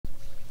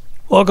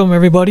Welcome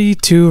everybody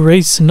to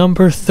race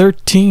number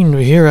 13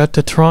 here at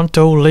the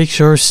Toronto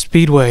Lakeshore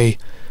Speedway.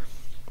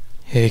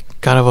 A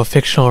kind of a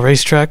fictional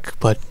racetrack,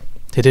 but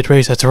they did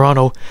race at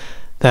Toronto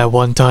that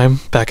one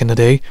time back in the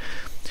day.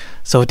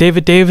 So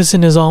David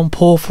Davison is on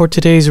pole for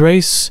today's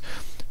race.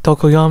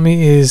 Tokoyami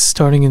is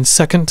starting in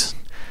second.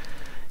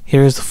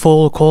 Here's the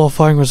full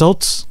qualifying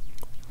results.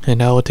 And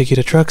now we'll take you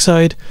to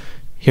trackside.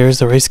 Here's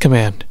the race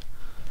command.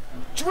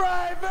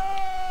 Drivers,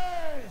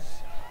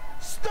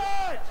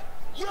 start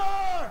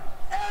your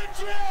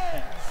engines!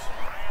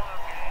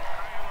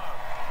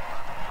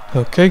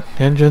 Okay,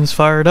 engines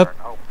fired up.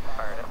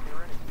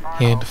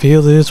 And the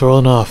field is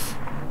rolling off.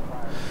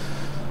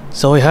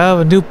 So we have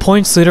a new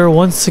points leader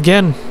once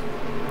again.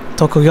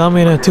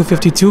 Tokoyami in a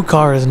 252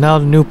 car is now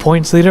the new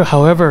points leader.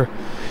 However,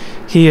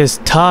 he is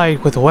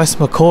tied with Wes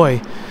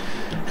McCoy,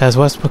 as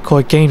Wes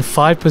McCoy gained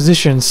 5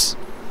 positions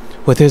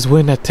with his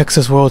win at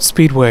Texas World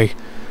Speedway.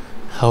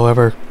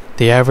 However,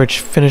 the average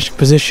finishing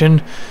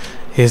position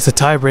is the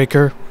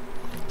tiebreaker.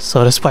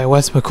 So despite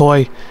Wes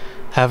McCoy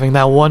having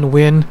that one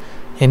win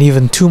and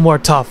even 2 more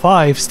top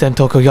 5s than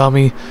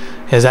Tokoyami,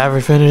 his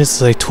average finish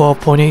is a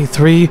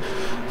 12.83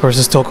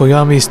 versus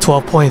Tokoyami's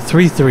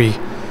 12.33.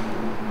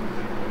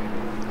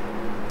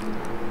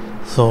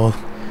 So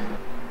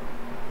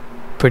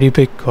pretty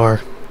big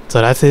car.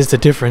 So that is the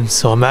difference.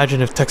 So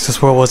imagine if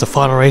Texas World was the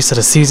final race of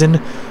the season.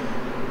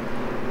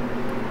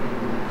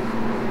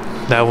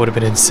 That would have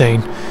been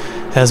insane.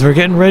 As we're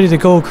getting ready to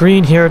go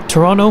green here at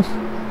Toronto.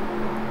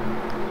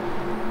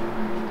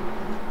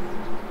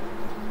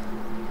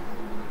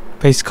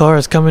 Pace car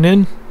is coming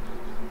in.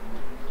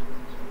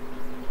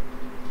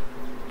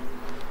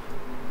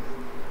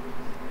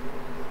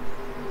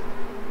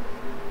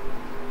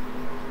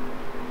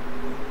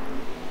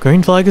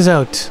 Green flag is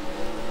out.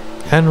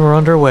 And we're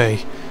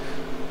underway.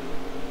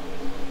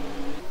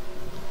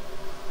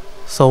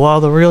 So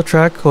while the real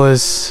track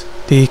was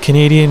the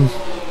Canadian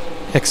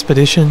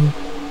Expedition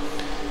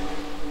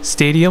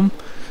Stadium,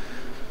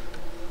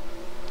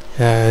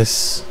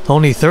 as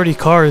only 30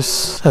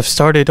 cars have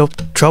started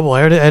up trouble.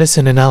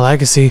 Edison and now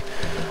Legacy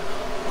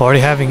already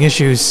having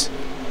issues.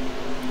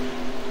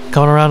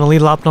 Coming around the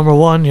lead lap number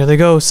 1, here they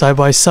go, side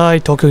by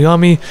side.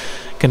 Tokoyami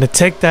gonna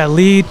take that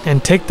lead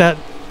and take that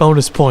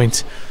bonus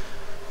point.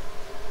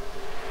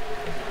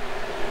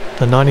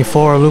 The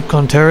 94 Luke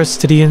Contreras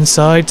to the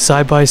inside,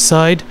 side by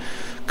side.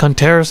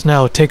 Contreras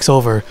now takes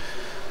over.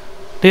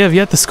 They have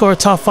yet to score a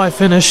top 5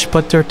 finish,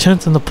 but they're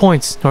 10th in the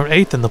points, or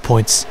 8th in the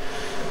points.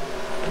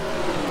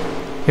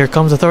 Here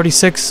comes the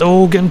 36.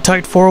 Oh, getting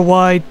tight 4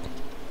 wide.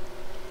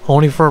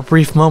 Only for a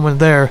brief moment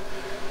there.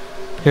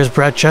 Here's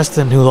Brad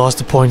Cheston, who lost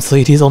the points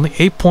lead. He's only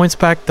 8 points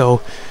back though.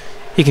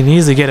 He can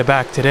easily get it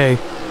back today.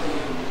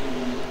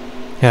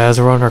 As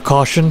we're under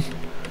caution,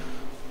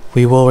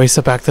 we will race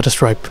it back to the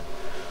stripe.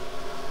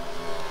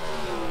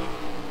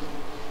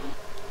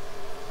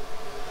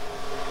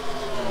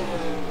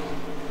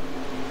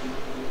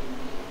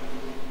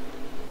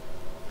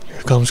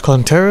 Here comes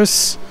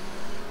Contreras.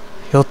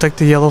 He'll take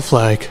the yellow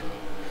flag.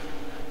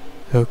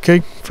 Okay,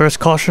 first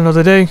caution of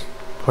the day,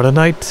 for the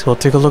night. We'll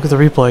take a look at the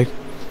replay.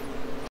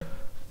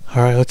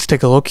 Alright, let's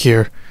take a look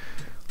here.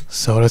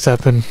 So this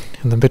happened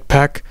in the mid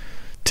pack.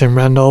 Tim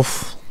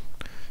Randolph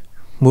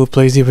moved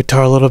Blazy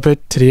Vitar a little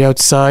bit to the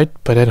outside,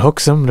 but then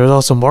hooks him. There's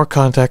also more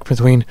contact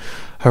between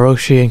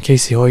Hiroshi and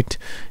Casey Hoyt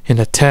in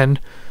the 10.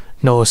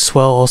 Noah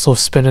Swell also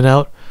spinning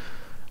out.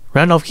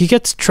 Randolph, he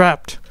gets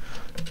trapped.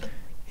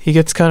 He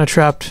gets kind of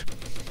trapped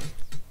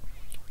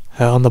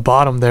on the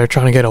bottom there,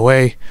 trying to get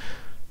away.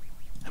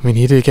 I mean,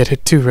 he did get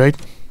hit too, right?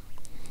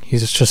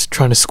 He's just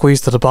trying to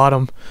squeeze to the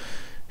bottom.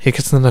 He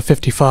gets in the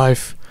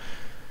 55.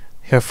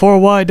 Yeah, 4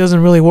 wide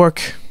doesn't really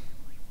work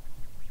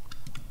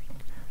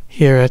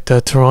here at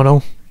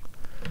Toronto.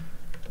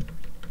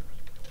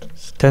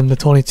 It's 10 to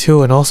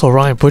 22, and also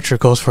Ryan Butcher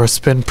goes for a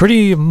spin.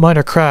 Pretty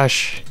minor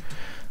crash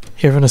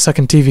here in the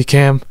second TV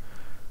cam.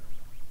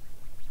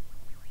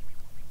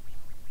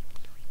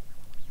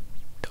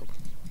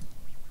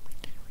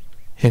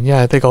 And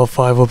yeah, I think all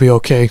 5 will be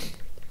okay.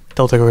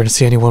 Don't think we're going to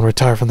see anyone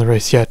retire from the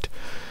race yet.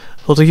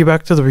 We'll take you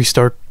back to the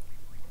restart.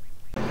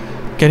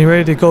 Getting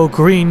ready to go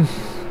green.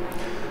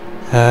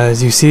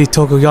 As you see,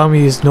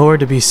 Tokoyami is nowhere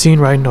to be seen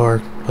right now.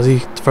 Or was he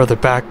further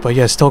back? But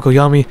yes,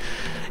 Tokoyami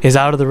is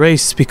out of the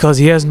race because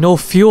he has no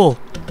fuel.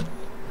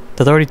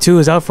 The 32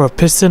 is out for a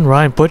piston.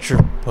 Ryan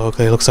Butcher.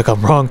 Okay, looks like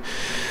I'm wrong.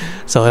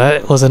 So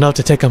that was enough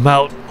to take him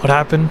out. What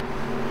happened?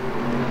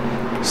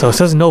 So it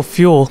says no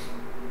fuel,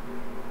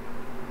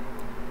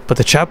 but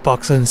the chat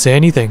box doesn't say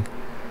anything.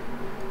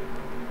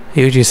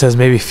 It usually says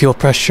maybe fuel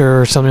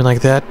pressure or something like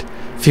that.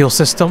 Fuel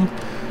system.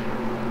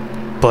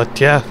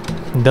 But yeah,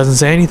 it doesn't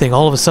say anything.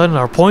 All of a sudden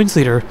our points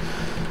leader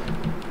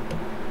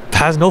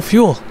has no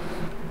fuel.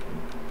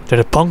 Did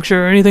it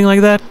puncture or anything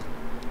like that?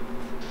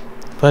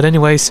 But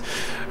anyways,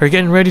 we're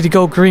getting ready to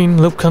go green.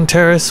 Luke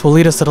Contreras will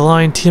lead us to the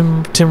line.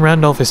 Tim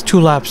Randolph is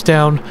 2 laps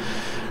down.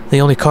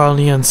 The only car on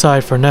the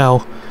inside for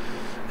now.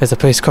 As the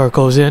pace car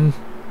goes in.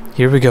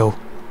 Here we go.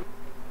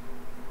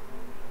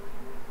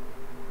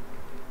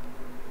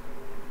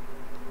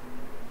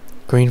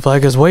 Green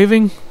flag is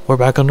waving. We're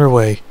back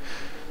underway.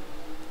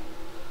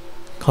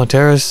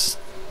 Contreras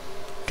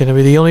gonna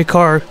be the only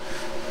car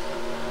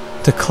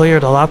to clear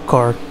the lap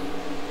car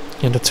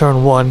into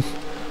turn 1.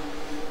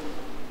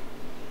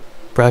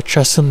 Brad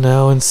Chesson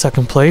now in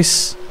second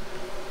place.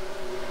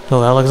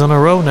 No, Alexander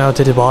Rowe now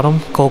to the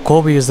bottom. Cole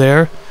Colby is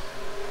there.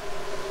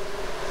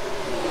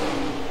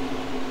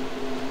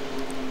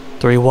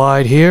 3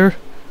 wide here.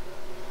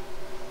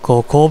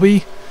 Cole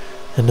Colby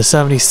in the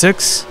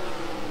 76.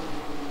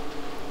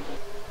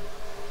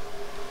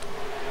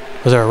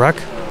 Was there a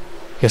wreck?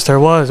 Yes, there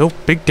was. Oh,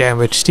 big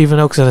damage. Stephen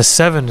Oaks in a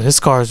 7. His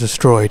car is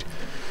destroyed.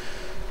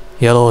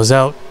 Yellow is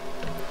out.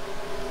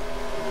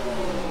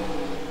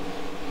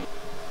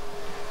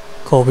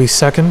 Colby's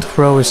second.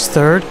 Rowe is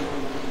third.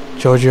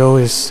 Giorgio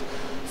is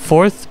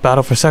fourth.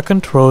 Battle for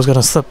second. Rowe's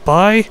gonna slip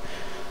by.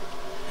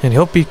 And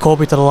he'll beat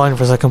Colby to the line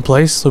for second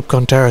place. Luke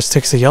Contreras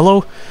takes the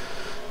yellow.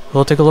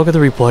 We'll take a look at the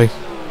replay.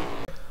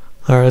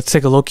 Alright, let's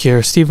take a look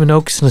here. Stephen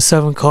Oaks in the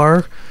 7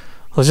 car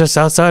was just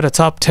outside the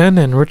top 10,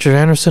 and Richard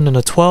Anderson in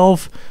the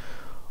 12.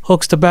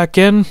 Hooks to back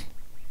in.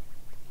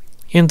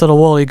 Into the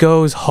wall he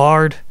goes,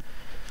 hard.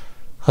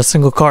 A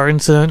single car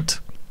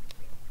incident.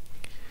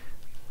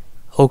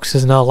 Oaks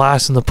is now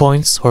last in the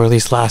points, or at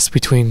least last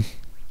between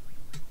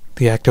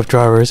the active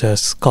drivers,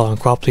 as Colin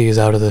Cropley is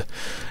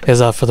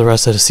out for the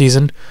rest of the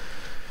season.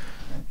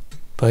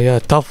 But yeah,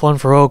 tough one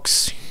for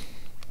Oaks.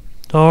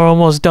 We're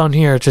almost done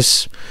here.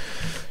 Just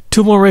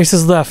 2 more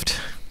races left.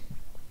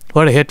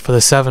 What a hit for the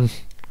 7.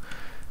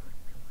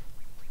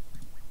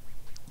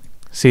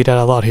 See that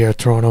a lot here at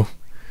Toronto.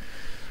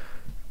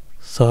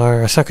 So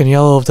our second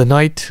yellow of the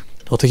night.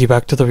 We'll take you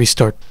back to the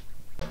restart.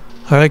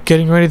 Alright,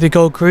 getting ready to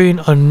go green.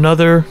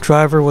 Another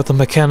driver with a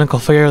mechanical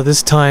failure.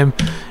 This time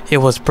it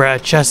was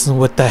Brad Chesson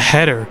with the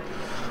header.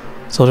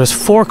 So there's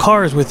 4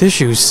 cars with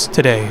issues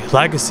today.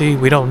 Legacy,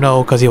 we don't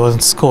know because he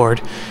wasn't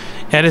scored.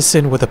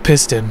 Edison with a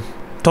piston.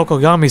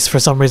 Tokoyami's for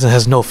some reason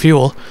has no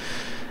fuel.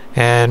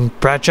 And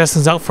Brad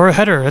Chesson's out for a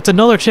header. That's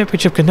another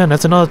championship contender.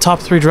 That's another top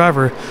 3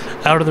 driver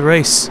out of the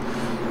race.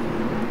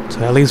 So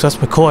that leaves Wes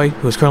McCoy,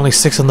 who is currently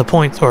 6th in the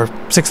points, or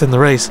 6th in the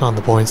race, not on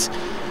the points.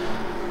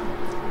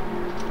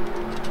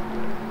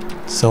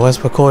 So Wes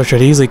McCoy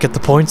should easily get the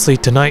points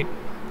lead tonight.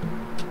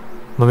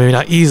 Well, maybe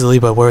not easily,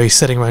 but where he's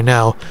sitting right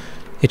now,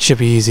 it should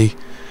be easy.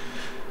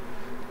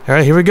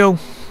 Alright, here we go.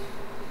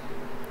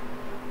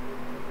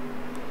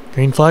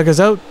 Green flag is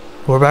out.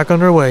 We're back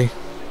underway.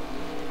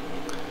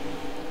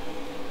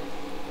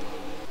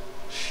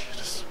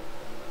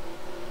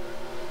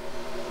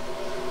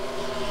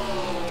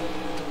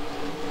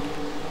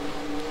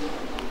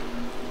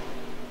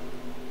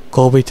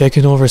 Colby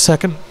taking over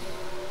second.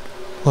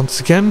 Once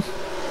again.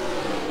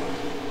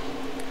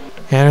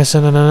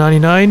 Anderson in a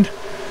 99.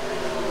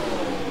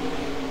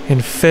 In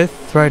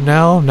 5th right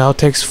now. Now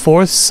takes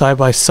 4th, side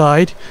by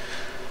side.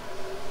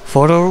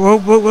 Photo,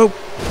 whoa.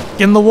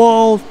 In the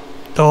wall.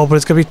 Oh, but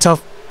it's going to be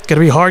tough. Going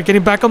to be hard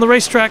getting back on the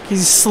racetrack. He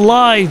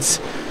slides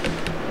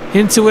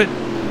into it.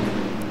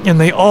 And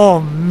they all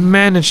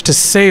managed to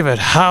save it.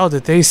 How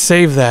did they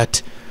save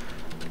that?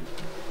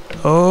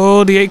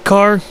 Oh, the 8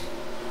 car.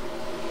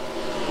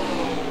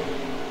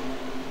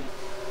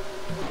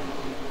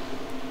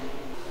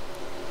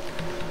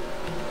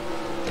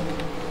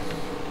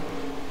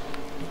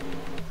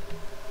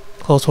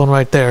 Close one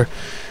right there.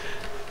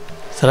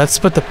 So that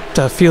split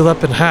the field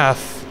up in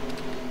half.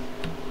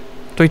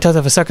 3 times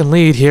of a second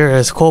lead here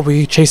as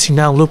Colby chasing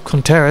down Luke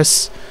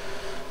Contreras.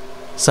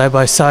 Side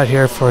by side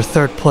here for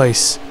 3rd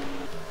place.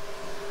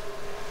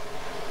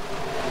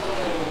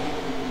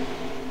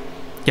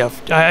 Yeah,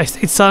 I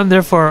stayed on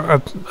there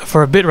for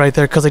a bit right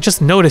there because I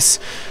just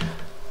noticed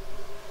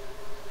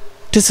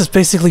this is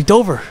basically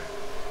Dover.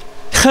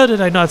 How did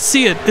I not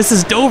see it? This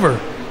is Dover.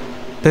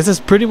 This is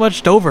pretty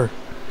much Dover.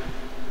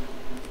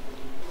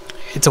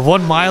 It's a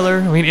 1 miler.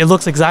 I mean, it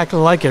looks exactly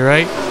like it,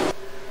 right?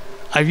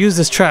 I've used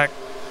this track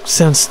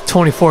since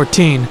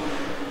 2014,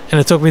 and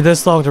it took me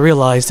this long to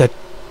realize that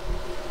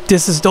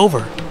this is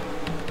Dover.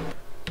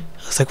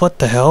 I was like, what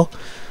the hell?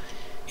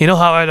 You know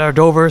how at our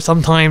Dover,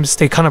 sometimes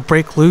they kind of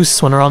break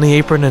loose when they're on the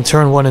apron in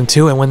turn 1 and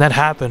 2, and when that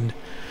happened,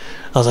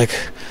 I was like,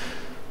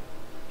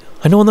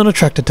 I know another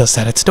track that does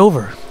that. It's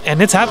Dover.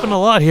 And it's happened a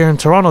lot here in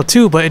Toronto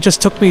too, but it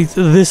just took me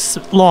this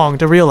long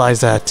to realize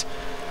that.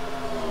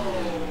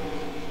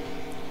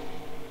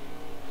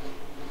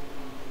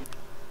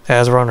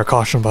 As we're under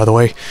caution, by the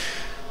way.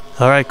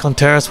 Alright,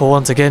 Contreras will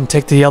once again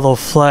take the yellow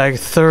flag.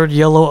 3rd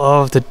yellow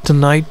of the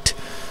night.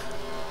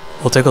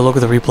 We'll take a look at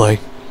the replay.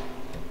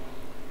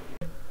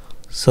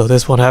 So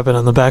this one happened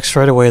on the back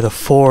straightaway, the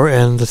 4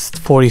 and the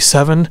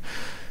 47.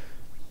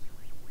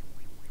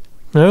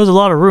 There was a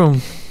lot of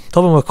room.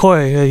 Tobin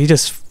McCoy, he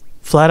just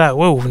flat out,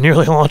 whoa,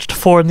 nearly launched a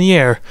 4 in the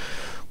air.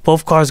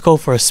 Both cars go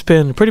for a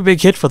spin. Pretty big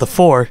hit for the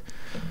 4.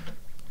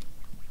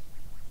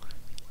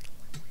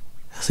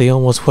 So he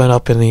almost went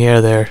up in the air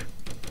there.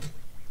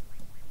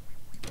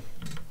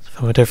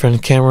 From a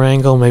different camera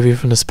angle, maybe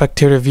from the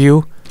spectator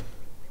view.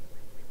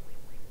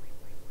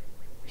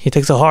 He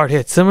takes a hard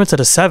hit, similar to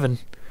the 7.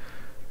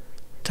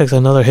 Takes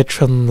another hit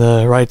from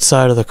the right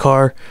side of the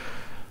car.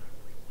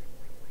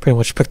 Pretty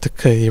much picked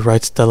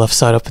the left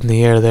side up in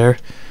the air there.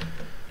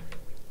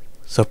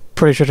 So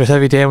pretty sure there's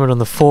heavy damage on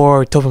the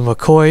 4, Toby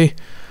McCoy.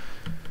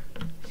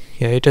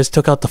 Yeah, he just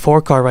took out the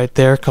 4 car right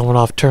there, coming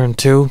off turn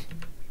 2.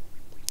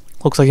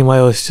 Looks like he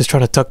might was just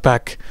trying to tuck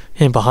back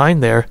in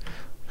behind there.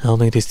 I don't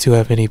think these two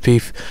have any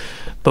beef.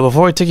 But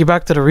before we take you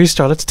back to the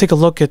restart, let's take a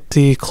look at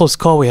the close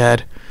call we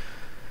had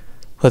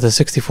with the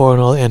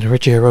 64 and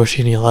Richie Hiroshi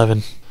in the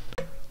 11.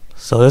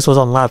 So this was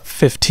on lap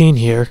 15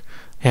 here.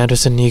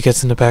 Anderson knee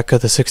gets in the back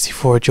of the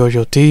 64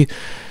 Jojo T.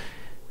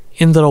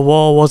 Into the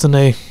wall, wasn't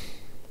a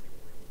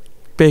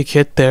big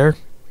hit there.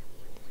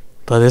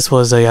 But this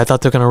was I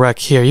thought they're going to wreck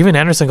here. Even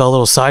Anderson got a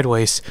little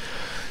sideways.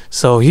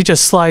 So he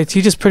just slides,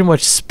 he just pretty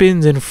much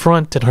spins in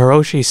front and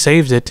Hiroshi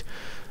saves it.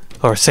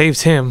 Or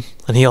saves him.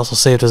 And he also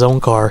saved his own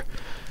car.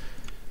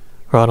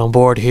 Right on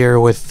board here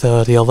with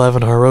the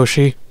 11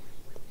 Hiroshi.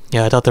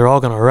 Yeah, I thought they were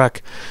all going to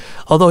wreck.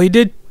 Although he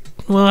did,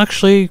 well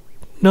actually,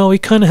 no, he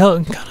kind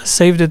of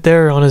saved it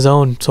there on his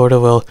own, sort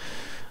of. Well,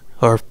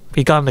 or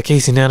he got into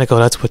Casey Nanico,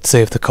 that's what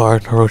saved the car.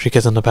 And Hiroshi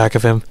gets in the back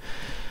of him.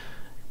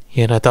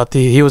 Yeah, and I thought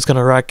he was going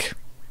to wreck.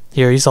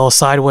 Here, he's all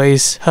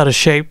sideways, out of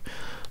shape.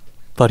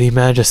 But he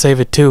managed to save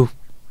it too.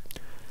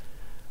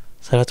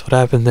 So that's what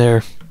happened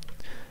there.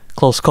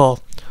 Close call.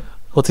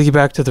 We'll take you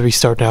back to the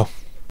restart now.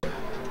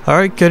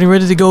 Alright, getting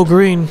ready to go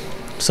green.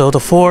 So the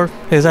 4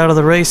 is out of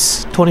the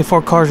race.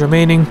 24 cars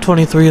remaining,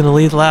 23 in the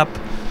lead lap.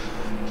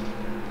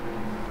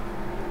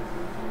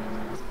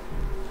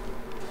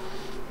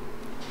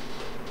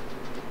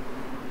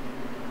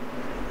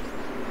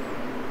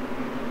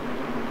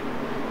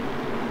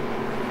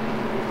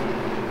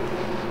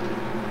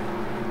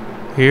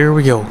 Here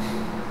we go.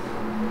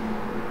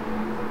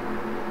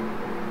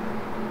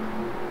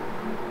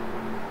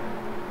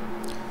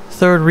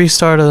 Third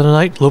restart of the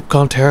night. Luke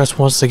Contreras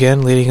once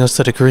again leading us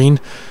to the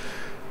green.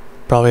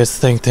 Probably has to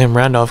thank Tim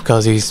Randolph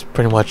because he's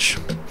pretty much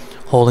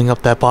holding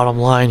up that bottom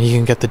line. He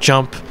can get the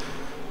jump,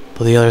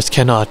 but the others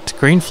cannot.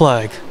 Green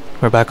flag.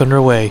 We're back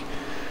underway.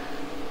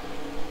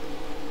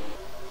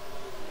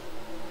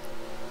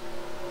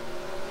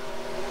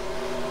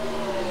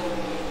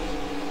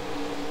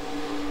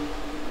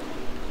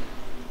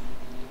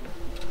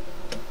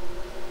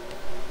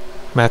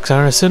 Max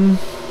Anderson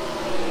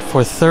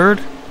for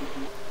third.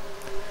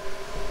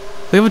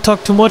 We haven't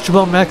talked too much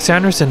about Max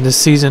Anderson this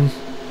season.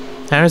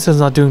 Anderson's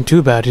not doing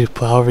too bad,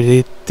 however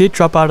he did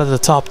drop out of the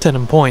top 10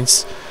 in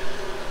points,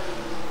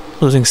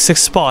 losing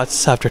 6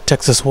 spots after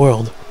Texas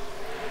World.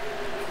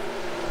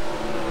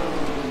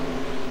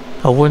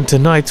 A win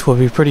tonight would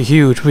be pretty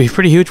huge. Would be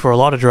pretty huge for a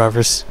lot of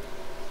drivers.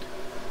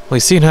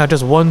 We've seen how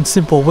just one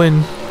simple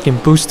win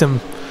can boost him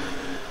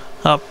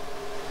up.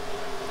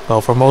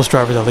 Well, for most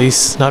drivers at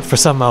least. Not for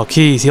some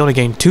Malkeys. He only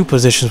gained 2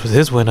 positions with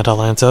his win at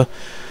Atlanta.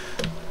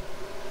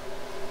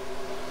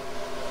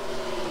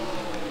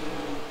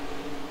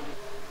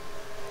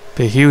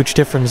 Be a huge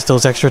difference,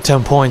 those extra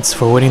 10 points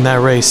for winning that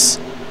race.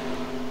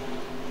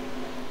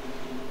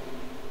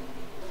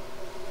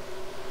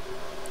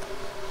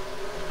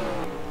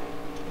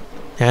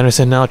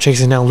 Anderson now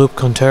chasing down Luke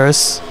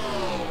Contreras.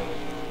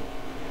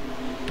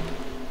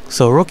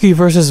 So rookie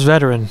versus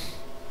veteran.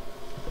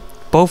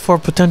 Both are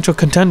potential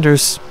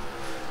contenders.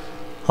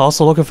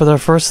 Also looking for their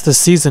first this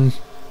season.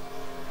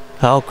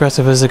 How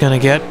aggressive is it going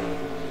to get?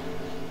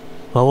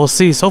 Well, we'll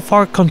see. So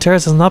far,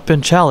 Contreras has not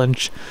been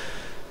challenged,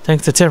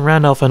 thanks to Tim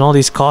Randolph and all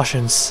these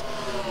cautions.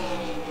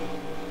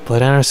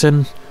 But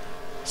Anderson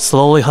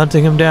slowly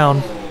hunting him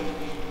down.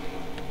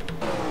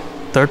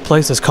 Third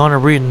place is Connor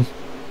Breeden.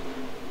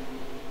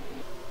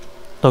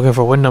 Looking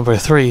for win number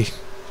 3.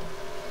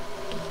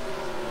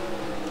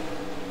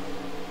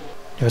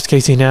 There's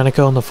Casey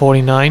Nanico on the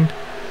 49.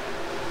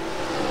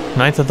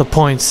 9th of the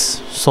points.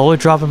 Slowly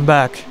dropping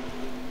back.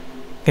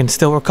 Can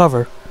still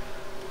recover.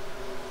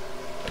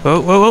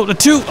 Oh, the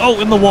 2!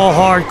 Oh, in the wall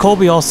hard.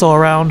 Colby also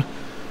around.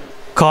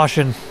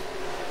 Caution.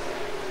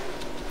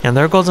 And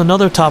there goes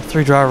another top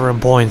 3 driver in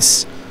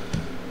points.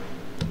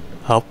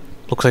 Oh,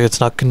 looks like it's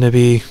not going to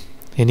be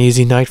an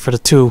easy night for the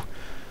 2.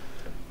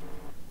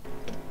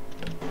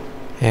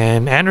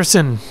 And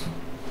Anderson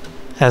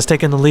has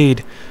taken the lead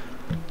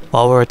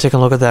while we're taking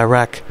a look at that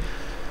wreck.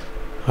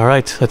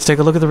 Alright, let's take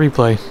a look at the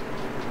replay.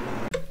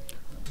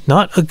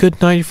 Not a good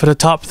night for the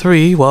top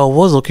 3. Well, it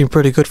was looking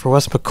pretty good for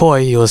Wes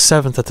McCoy. He was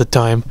 7th at the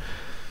time.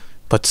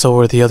 But so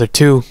were the other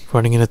 2,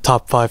 running in the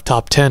top 5,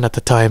 top 10 at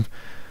the time.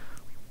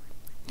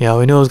 Yeah,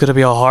 we knew it was going to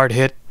be a hard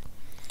hit.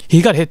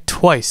 He got hit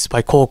twice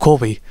by Cole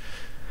Colby.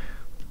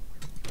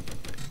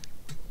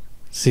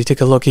 So you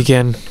take a look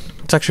again.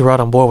 It's actually right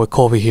on board with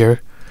Colby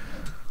here.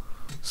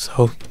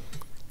 So,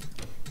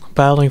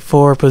 battling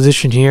for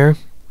position here.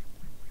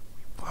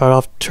 Right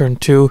off turn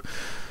 2.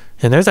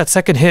 And there's that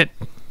second hit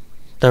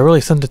that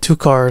really sent the 2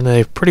 car in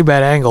a pretty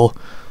bad angle.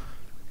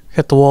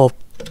 Hit the wall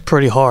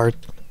pretty hard.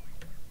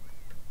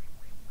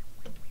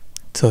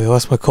 So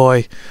Wes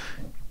McCoy,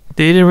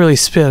 he didn't really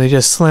spin, he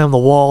just slammed the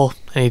wall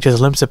and he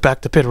just limps it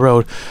back to pit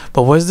road.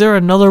 But was there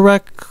another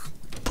wreck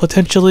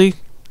potentially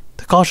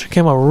The caution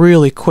came out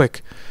really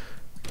quick.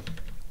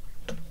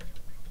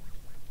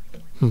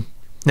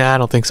 Nah, I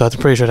don't think so. I'm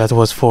pretty sure that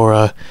was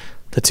for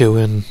the 2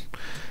 and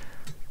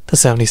the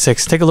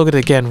 76. Take a look at it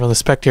again from the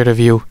spectator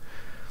view.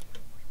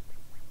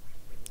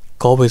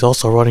 Colby's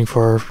also running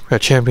for a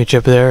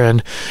championship there,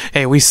 and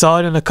hey, we saw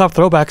it in the Cup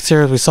Throwback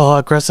Series. We saw how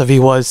aggressive he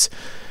was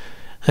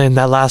in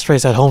that last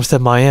race at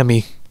Homestead,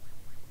 Miami.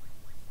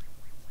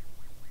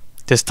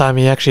 This time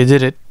he actually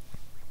did it.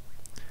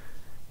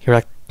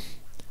 Yeah,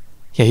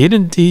 he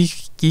didn't.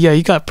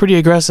 He got pretty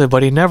aggressive,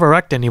 but he never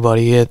wrecked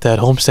anybody at that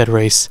Homestead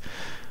race.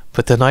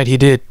 But tonight he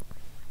did.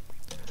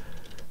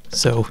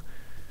 So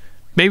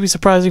maybe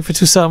surprising for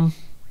 2-something,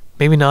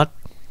 maybe not.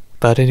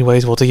 But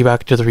anyways, we'll take you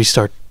back to the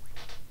restart.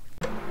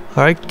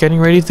 Alright, getting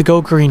ready to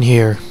go green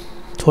here.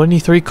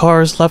 23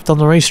 cars left on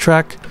the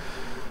racetrack,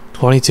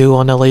 22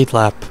 on the late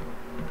lap.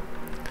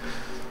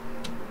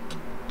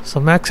 So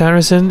Max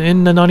Anderson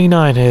in the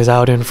 99 is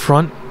out in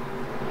front.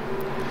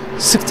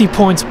 60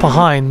 points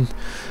behind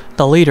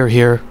the leader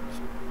here.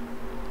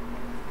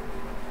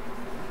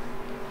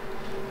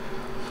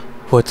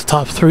 With the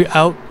top 3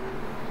 out.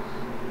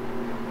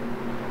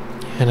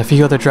 And a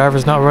few other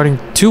drivers not running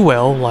too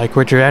well, like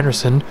Richard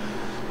Anderson.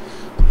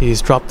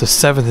 He's dropped to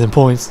 7th in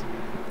points.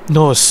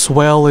 Noah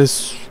Swell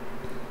is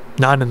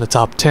not in the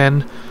top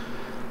 10.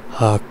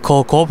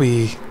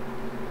 Colby...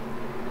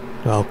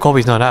 Well,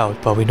 Colby's not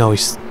out, but we know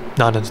he's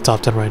not in the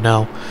top 10 right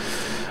now.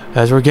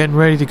 As we're getting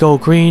ready to go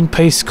green,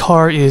 pace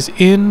car is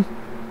in.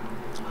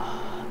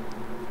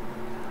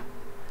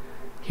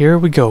 Here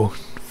we go.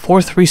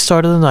 4th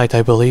restart of the night,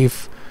 I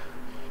believe.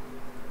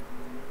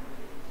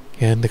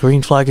 And the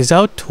green flag is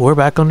out. We're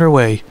back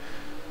underway.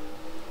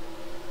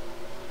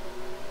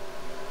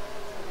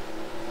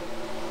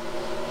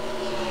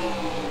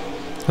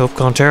 Hope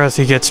Contreras,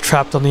 he gets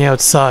trapped on the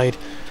outside.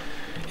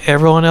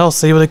 Everyone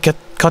else able to get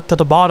cut to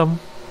the bottom.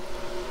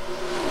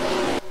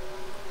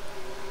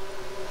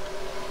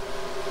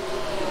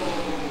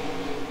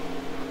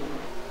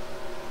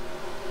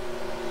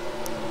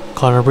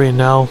 Connor Breen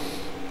now.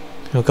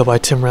 He'll go by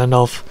Tim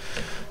Randolph.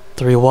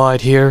 3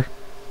 wide here.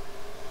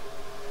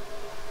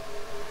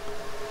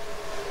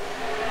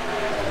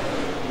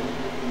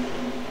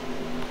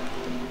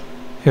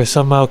 Here's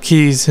somehow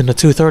Keys in the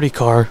 230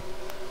 car.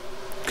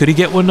 Could he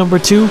get one number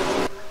 2?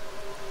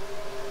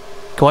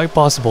 Quite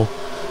possible.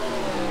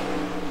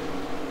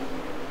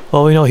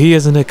 Well, we know he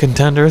isn't a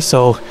contender,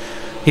 so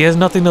he has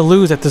nothing to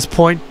lose at this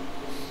point.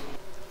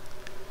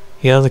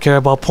 He doesn't care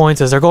about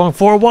points as they're going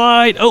 4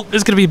 wide. Oh, this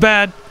is going to be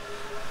bad.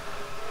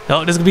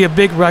 No, this is going to be a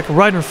big wreck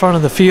right in front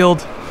of the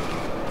field.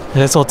 And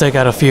this will take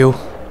out a few.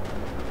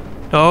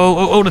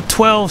 Oh, the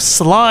 12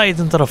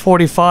 slides into the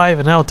 45,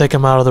 and that'll take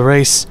him out of the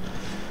race.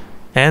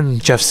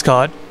 And Jeff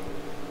Scott.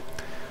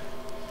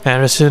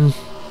 Anderson.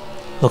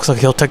 Looks like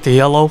he'll take the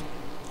yellow.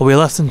 Will be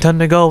less than 10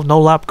 to go.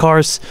 No lap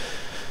cars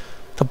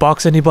to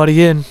box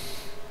anybody in.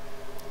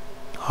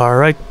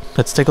 Alright,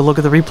 let's take a look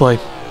at the replay.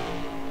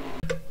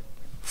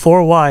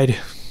 4 wide.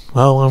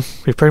 Well,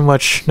 we pretty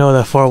much know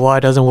that 4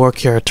 wide doesn't work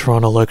here at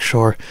Toronto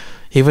Lakeshore.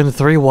 Even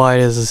 3 wide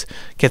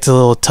gets a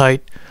little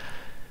tight.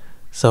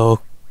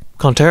 So,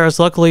 Contreras,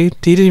 luckily,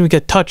 he didn't even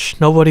get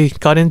touched. Nobody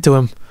got into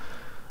him.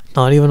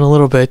 Not even a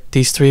little bit.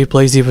 These 3,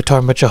 Blaze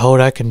Vitar, Mitchell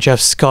Hodak, and Jeff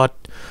Scott,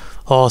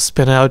 all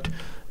spin out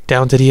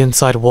down to the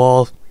inside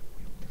wall.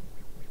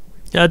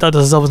 Yeah, I thought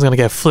this was going to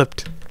get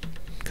flipped.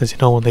 Because, you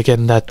know, when they get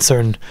in that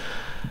certain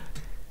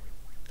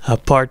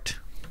part.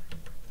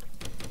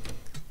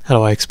 How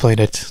do I explain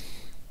it?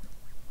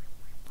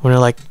 When they're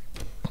like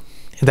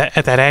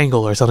at that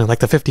angle or something, like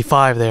the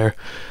 55 there.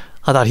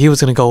 I thought he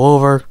was going to go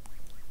over.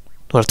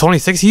 Well,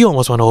 26, he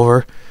almost went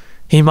over.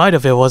 He might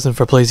have if it wasn't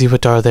for Blaze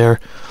Vitar there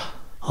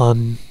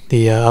on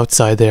the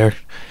outside there.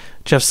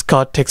 Jeff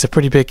Scott takes a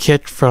pretty big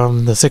hit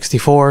from the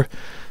 64.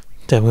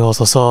 Then we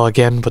also saw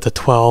again with the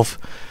 12.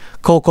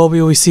 Cole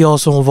Colby we see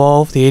also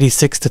involved, the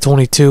 86 to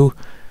 22.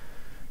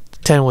 The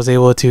 10 was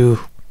able to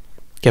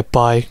get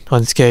by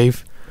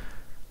unscathed.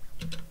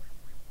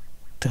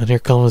 Then here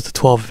comes the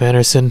 12 of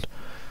Anderson.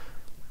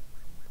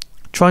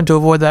 Trying to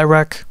avoid that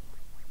wreck.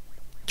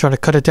 Trying to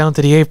cut it down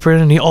to the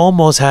apron, and he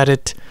almost had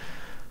it.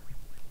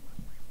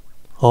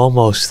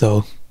 Almost,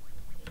 though.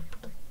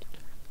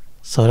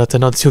 So that's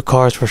another 2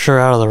 cars for sure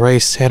out of the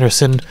race.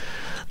 Anderson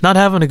not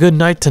having a good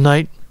night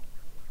tonight.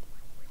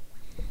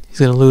 He's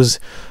going to lose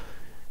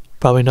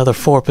probably another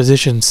 4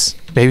 positions,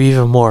 maybe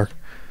even more.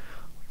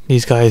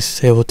 These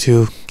guys able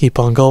to keep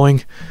on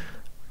going,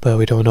 but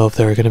we don't know if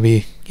they're going to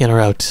be in or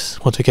out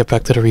once we get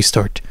back to the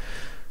restart.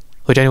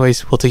 Which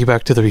anyways, we'll take you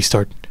back to the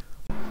restart.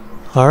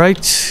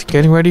 Alright,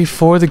 getting ready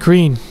for the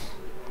green.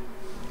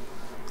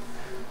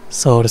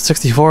 So the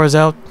 64 is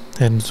out,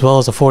 and as well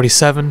as the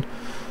 47.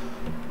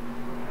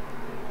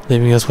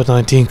 Leaving us with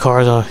 19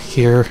 cars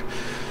here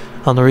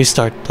on the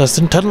restart. Less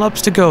than 10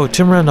 laps to go.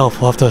 Tim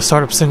Randolph will have to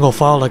start up single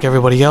file like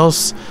everybody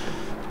else.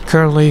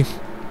 Currently,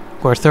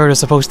 where 3rd is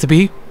supposed to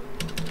be.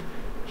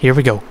 Here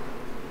we go.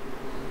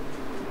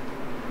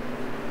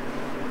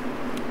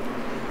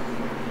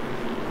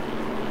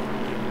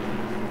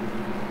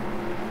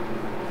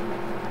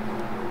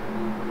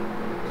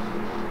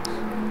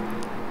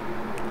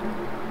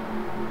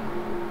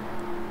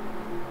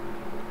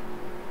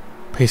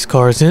 Race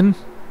cars in.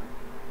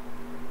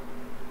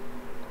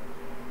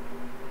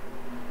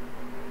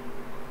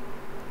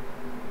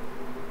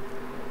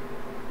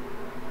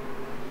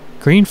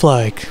 Green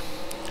flag.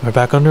 We're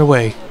back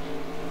underway.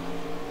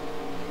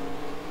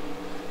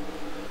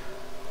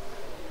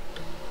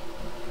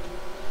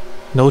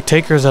 No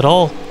takers at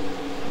all.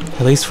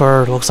 At least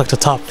for, looks like the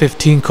top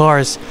 15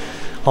 cars.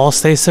 All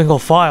stay single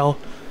file.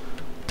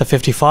 The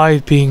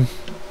 55 being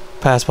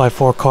passed by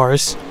 4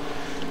 cars.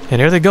 And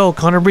here they go.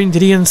 Connor Breen to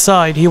the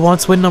inside. He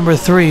wants win number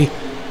 3.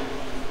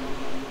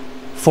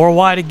 4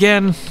 wide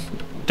again.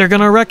 They're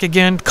gonna wreck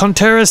again.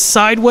 Contreras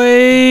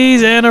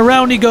sideways. And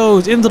around he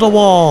goes. Into the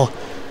wall.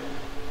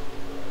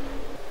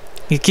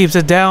 He keeps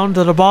it down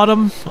to the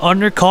bottom.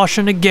 Under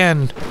caution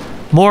again.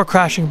 More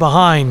crashing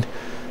behind.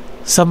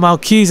 Somehow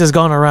Keys has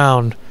gone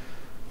around.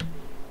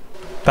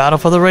 Battle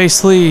for the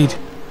race lead.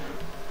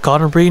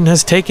 Connor Breen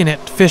has taken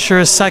it. Fisher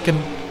is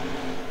second.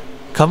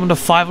 Coming to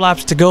 5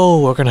 laps to go.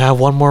 We're going to have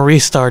one more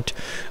restart.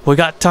 We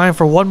got time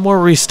for one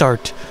more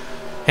restart.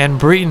 And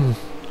Breen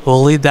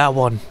will lead that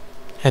one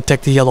and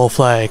take the yellow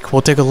flag.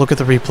 We'll take a look at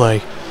the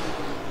replay.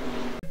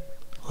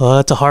 Well,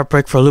 that's a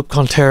heartbreak for Luke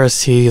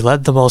Contreras. He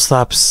led the most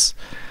laps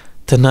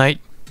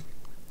tonight.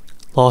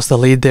 Lost the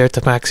lead there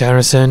to Max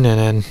Anderson, and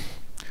then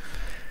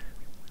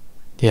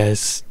yeah,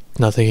 it's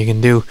nothing he can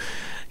do.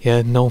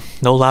 Yeah, no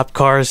lap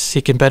cars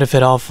he can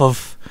benefit off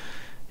of.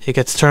 He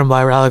gets turned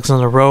by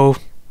Alexander Rowe.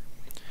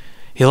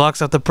 He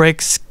locks out the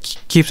brakes,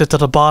 keeps it to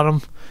the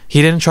bottom.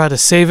 He didn't try to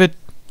save it.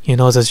 He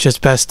knows it's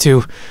just best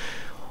to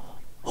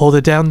hold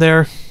it down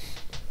there.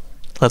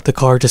 Let the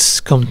car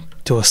just come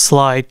to a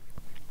slide.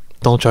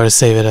 Don't try to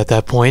save it at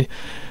that point.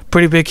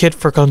 Pretty big hit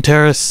for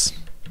Contreras.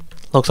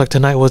 Looks like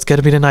tonight was going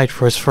to be the night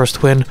for his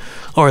first win,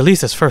 or at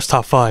least his first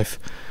top 5.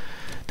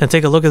 Then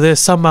take a look at this.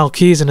 Somehow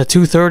Keys in a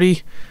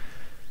 230.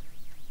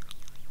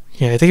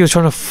 Yeah, I think he was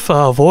trying to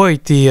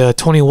avoid the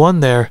 21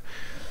 there.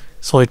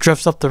 So he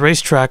drifts up the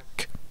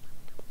racetrack.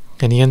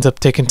 And he ends up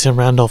taking Tim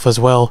Randolph as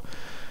well.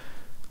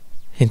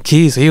 And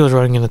Keys, he was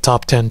running in the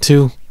top 10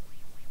 too.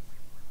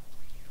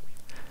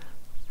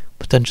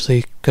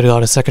 Potentially could have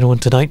got a second win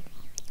tonight.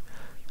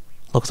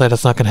 Looks like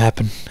that's not going to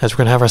happen, as we're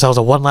going to have ourselves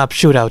a 1-lap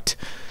shootout.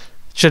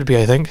 Should be,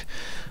 I think.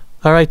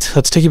 Alright,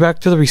 let's take you back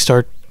to the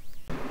restart.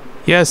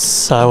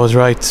 Yes, I was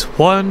right.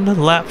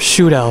 1-lap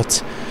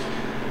shootout.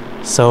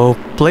 So,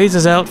 Blaze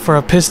is out for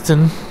a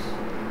piston.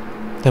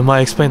 That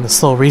might explain the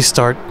slow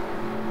restart.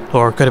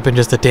 Or it could have been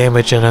just the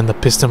damage and then the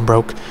piston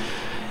broke.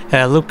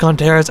 Luke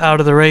Contreras out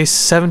of the race.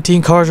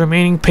 17 cars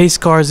remaining. Pace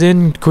cars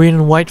in. Green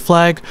and white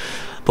flag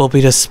will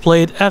be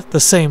displayed at the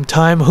same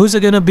time. Who's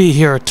it going to be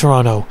here at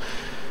Toronto?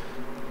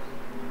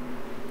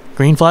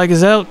 Green flag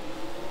is out.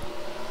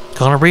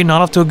 Connor Breen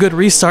not off to a good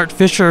restart.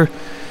 Fisher,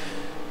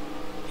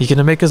 he going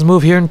to make his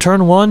move here in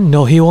turn 1?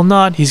 No, he will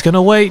not. He's going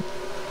to wait.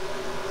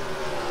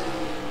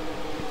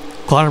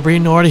 Connor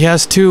Breen already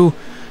has 2.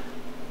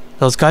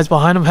 Those guys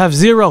behind him have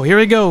 0. Here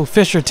we go.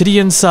 Fisher to the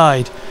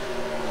inside.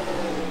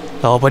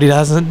 Oh, but he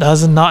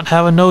does not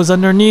have a nose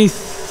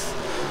underneath.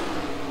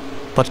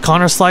 But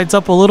Connor slides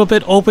up a little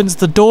bit, opens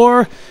the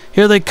door.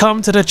 Here they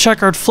come to the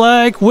checkered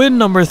flag. Win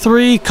number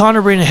 3.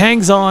 Connor Breen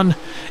hangs on,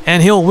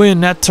 and he'll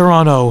win at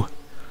Toronto.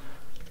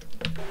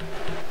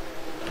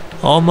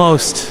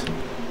 Almost.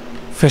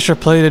 Fisher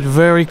played it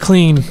very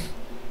clean,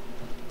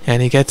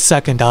 and he gets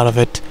second out of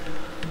it.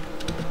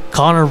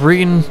 Connor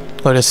Breen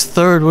got his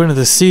 3rd win of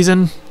the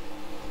season.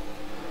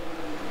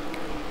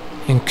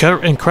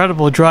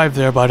 Incredible drive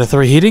there by the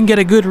 3. He didn't get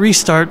a good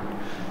restart.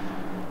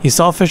 He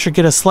saw Fisher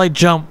get a slight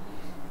jump,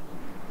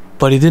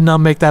 but he did not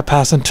make that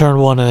pass in turn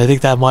 1, and I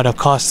think that might have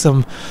cost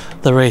him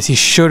the race. He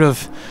should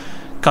have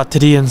got to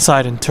the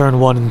inside in turn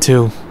 1 and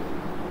 2,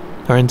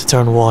 or into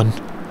turn 1.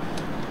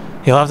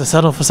 He'll have to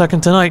settle for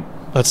second tonight.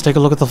 Let's take a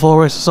look at the full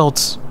race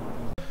results.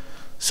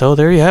 So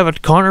there you have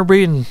it. Connor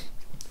Breen,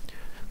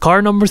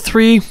 car number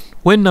 3,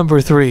 win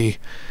number 3.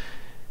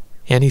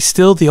 And he's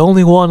still the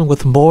only one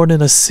with more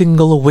than a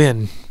single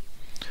win.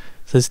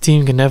 So this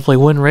team can definitely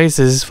win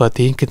races, but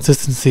the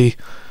inconsistency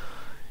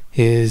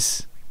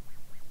is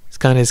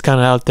kind of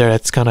out there.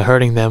 That's kind of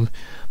hurting them.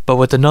 But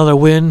with another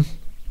win,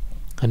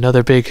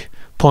 another big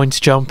points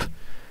jump,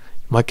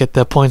 might get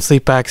that points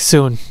lead back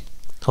soon.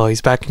 Oh,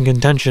 he's back in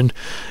contention.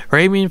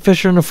 Ramian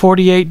Fisher in the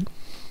 48.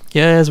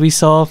 Yeah, as we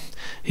saw,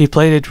 he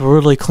played it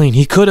really clean.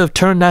 He could have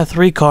turned that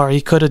 3 car.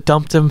 He could have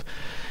dumped him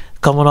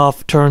coming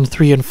off turn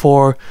 3 and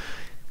 4.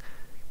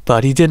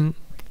 But he didn't.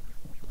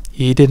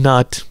 He did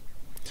not.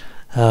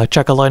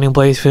 Checker Lightning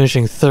Blaze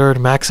finishing 3rd.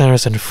 Max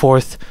Anderson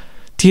 4th.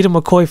 Tita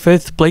McCoy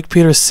 5th. Blake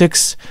Peters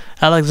 6th.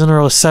 Alexander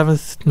Rowe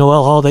 7th.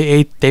 Noel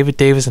Holiday 8th. David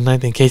Davis in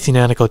 9th. And Casey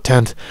Nanico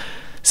 10th.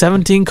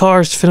 17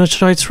 cars finished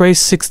tonight's race.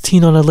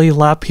 16 on the lead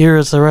lap. Here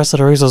is the rest of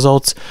the race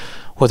results.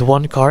 With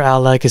 1 car, Al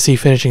Legacy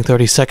finishing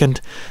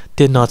 32nd.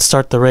 Did not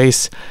start the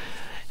race.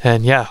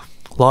 And yeah,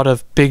 a lot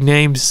of big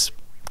names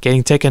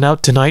getting taken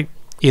out tonight,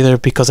 either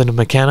because of the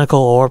mechanical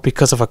or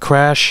because of a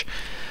crash.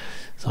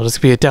 So this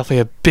could be definitely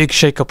a big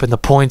shakeup in the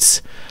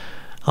points.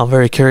 I'm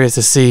very curious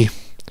to see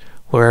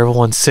where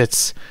everyone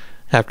sits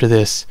after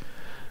this.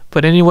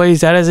 But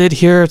anyways, that is it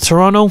here at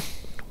Toronto.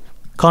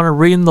 Connor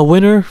Reading, the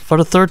winner for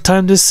the third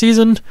time this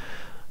season,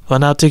 will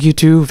now take you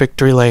to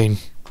victory lane.